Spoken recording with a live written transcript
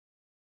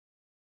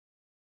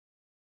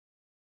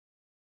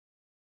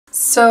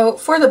So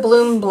for the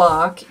bloom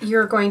block,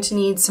 you're going to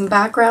need some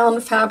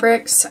background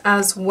fabrics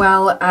as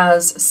well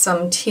as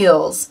some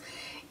teals.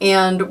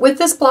 And with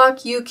this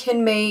block, you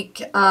can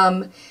make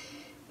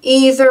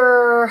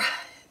either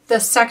the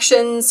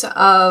sections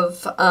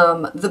of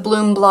the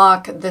bloom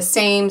block the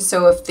same.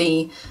 So if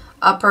the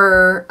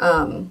upper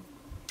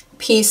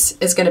piece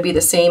is going to be the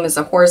same as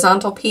the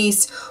horizontal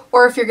piece,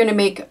 or if you're going to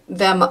make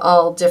them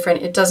all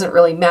different, it doesn't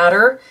really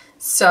matter.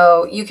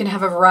 So you can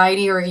have a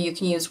variety, or you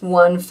can use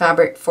one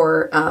fabric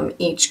for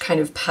each kind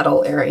of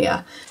petal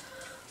area.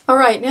 All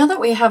right, now that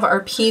we have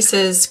our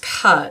pieces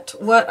cut,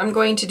 what I'm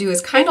going to do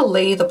is kind of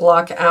lay the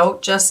block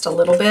out just a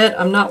little bit.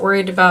 I'm not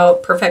worried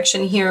about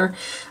perfection here.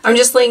 I'm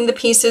just laying the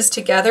pieces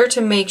together to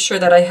make sure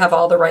that I have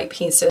all the right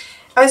pieces.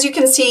 As you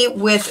can see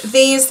with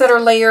these that are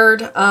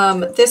layered,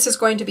 this is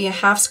going to be a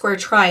half square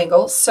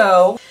triangle.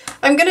 So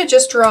I'm going to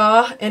just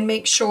draw and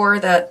make sure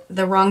that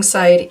the wrong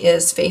side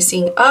is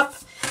facing up.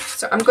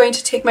 So I'm going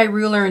to take my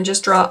ruler and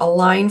just draw a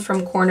line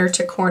from corner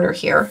to corner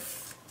here.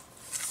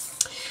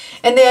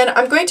 And then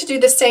I'm going to do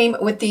the same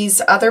with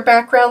these other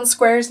background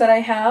squares that I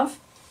have.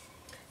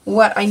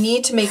 What I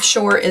need to make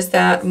sure is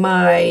that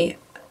my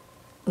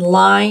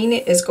line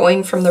is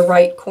going from the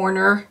right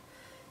corner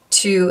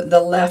to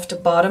the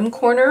left bottom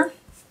corner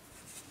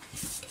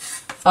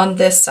on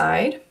this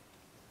side.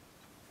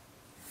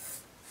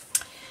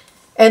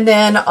 And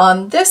then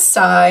on this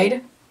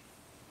side,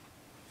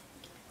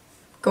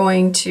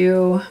 going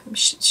to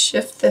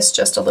shift this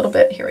just a little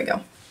bit. Here we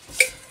go.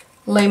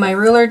 Lay my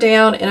ruler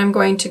down, and I'm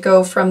going to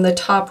go from the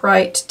top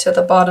right to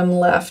the bottom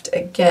left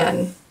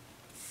again.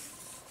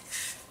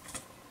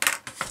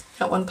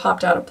 That one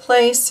popped out of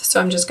place, so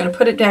I'm just going to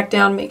put it back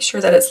down, make sure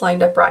that it's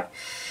lined up right.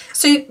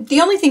 So the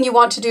only thing you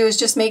want to do is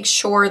just make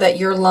sure that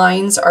your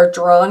lines are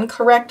drawn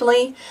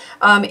correctly.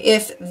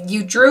 If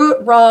you drew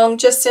it wrong,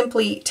 just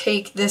simply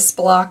take this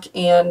block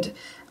and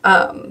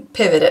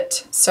pivot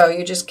it. So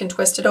you just can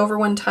twist it over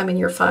one time and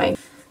you're fine.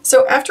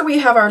 So after we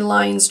have our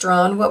lines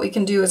drawn, what we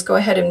can do is go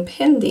ahead and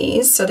pin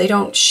these so they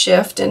don't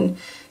shift and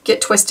get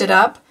twisted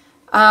up.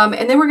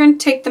 And then we're going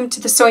to take them to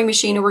the sewing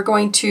machine and we're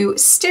going to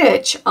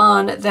stitch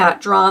on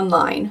that drawn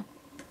line.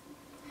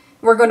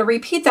 We're going to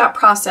repeat that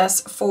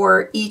process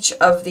for each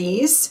of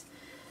these.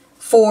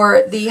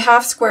 For the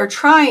half square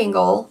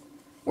triangle,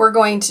 we're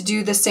going to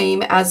do the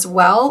same as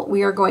well.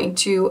 We are going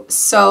to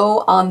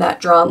sew on that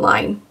drawn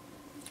line.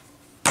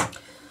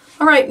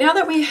 All right, now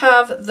that we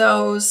have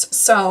those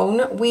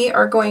sewn, we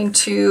are going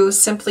to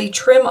simply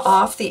trim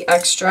off the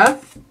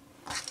extra.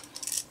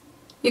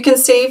 You can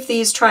save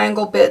these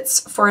triangle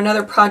bits for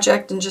another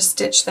project and just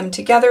stitch them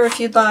together if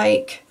you'd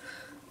like,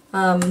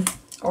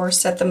 or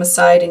set them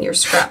aside in your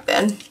scrap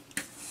bin.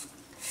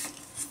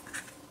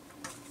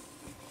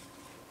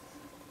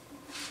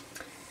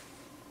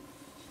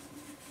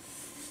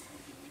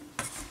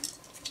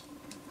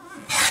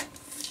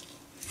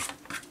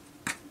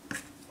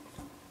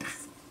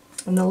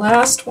 And the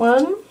last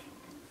one,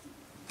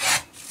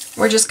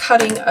 we're just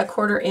cutting a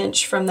 1/4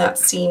 inch from that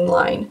seam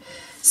line.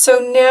 So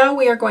now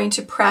we are going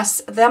to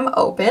press them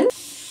open.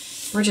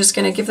 We're just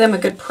going to give them a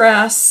good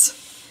press.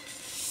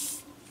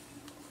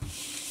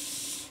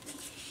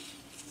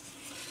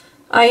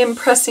 I am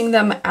pressing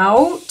them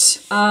out,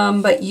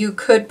 but you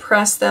could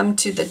press them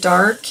to the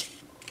dark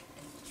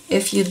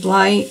if you'd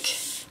like.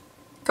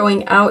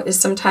 Going out is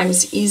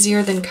sometimes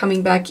easier than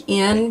coming back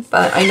in,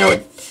 but I know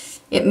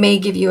it may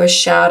give you a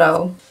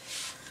shadow.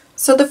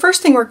 So the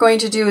first thing we're going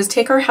to do is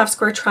take our half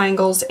square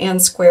triangles and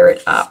square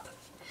it up.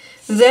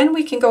 Then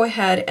we can go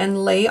ahead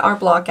and lay our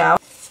block out.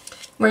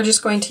 We're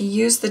just going to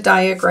use the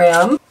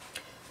diagram.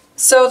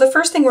 So the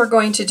first thing we're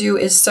going to do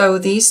is sew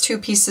these two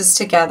pieces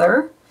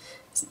together,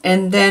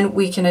 and then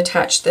we can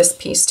attach this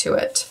piece to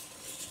it.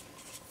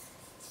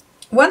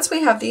 Once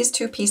we have these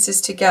two pieces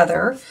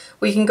together,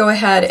 we can go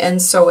ahead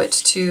and sew it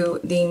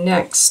to the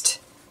next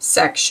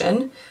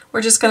section.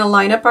 We're just going to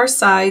line up our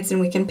sides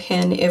and we can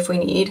pin if we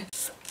need.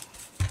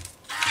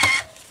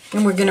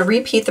 And we're going to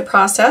repeat the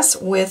process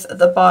with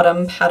the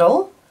bottom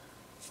petal.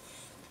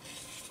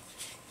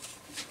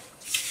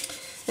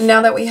 And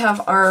now that we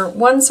have our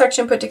one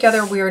section put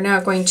together, we are now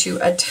going to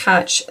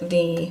attach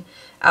the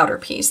outer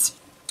piece.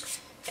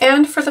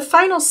 And for the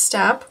final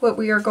step, what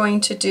we are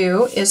going to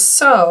do is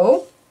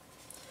sew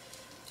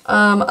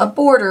a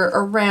border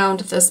around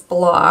this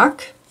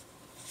block.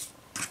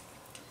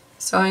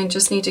 So I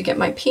just need to get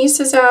my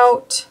pieces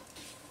out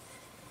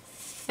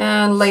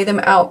and lay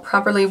them out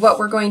properly. What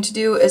we're going to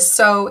do is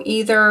sew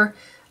either,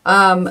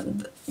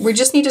 we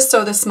just need to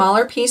sew the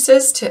smaller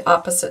pieces to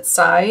opposite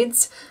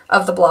sides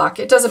of the block.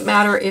 It doesn't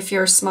matter if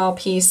your small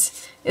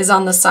piece is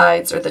on the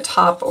sides or the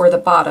top or the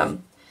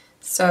bottom.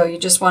 So you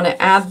just want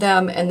to add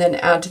them and then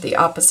add to the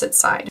opposite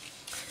side.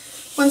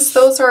 Once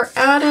those are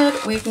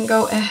added, we can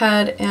go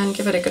ahead and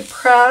give it a good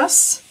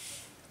press.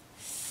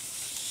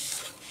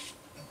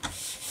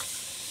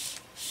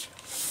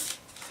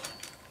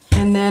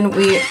 And then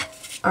we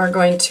are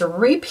going to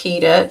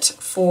repeat it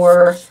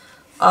for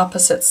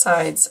opposite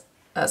sides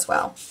as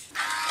well.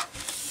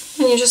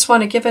 And you just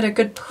want to give it a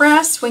good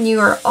press when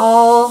you are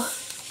all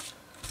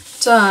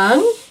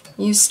done.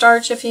 Use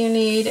starch if you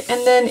need,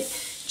 and then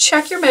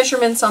check your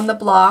measurements on the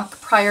block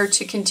prior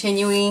to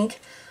continuing.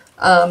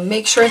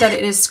 Make sure that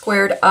it is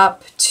squared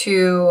up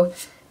to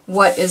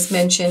what is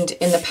mentioned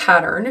in the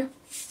pattern.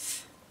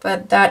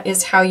 But that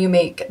is how you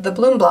make the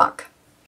bloom block.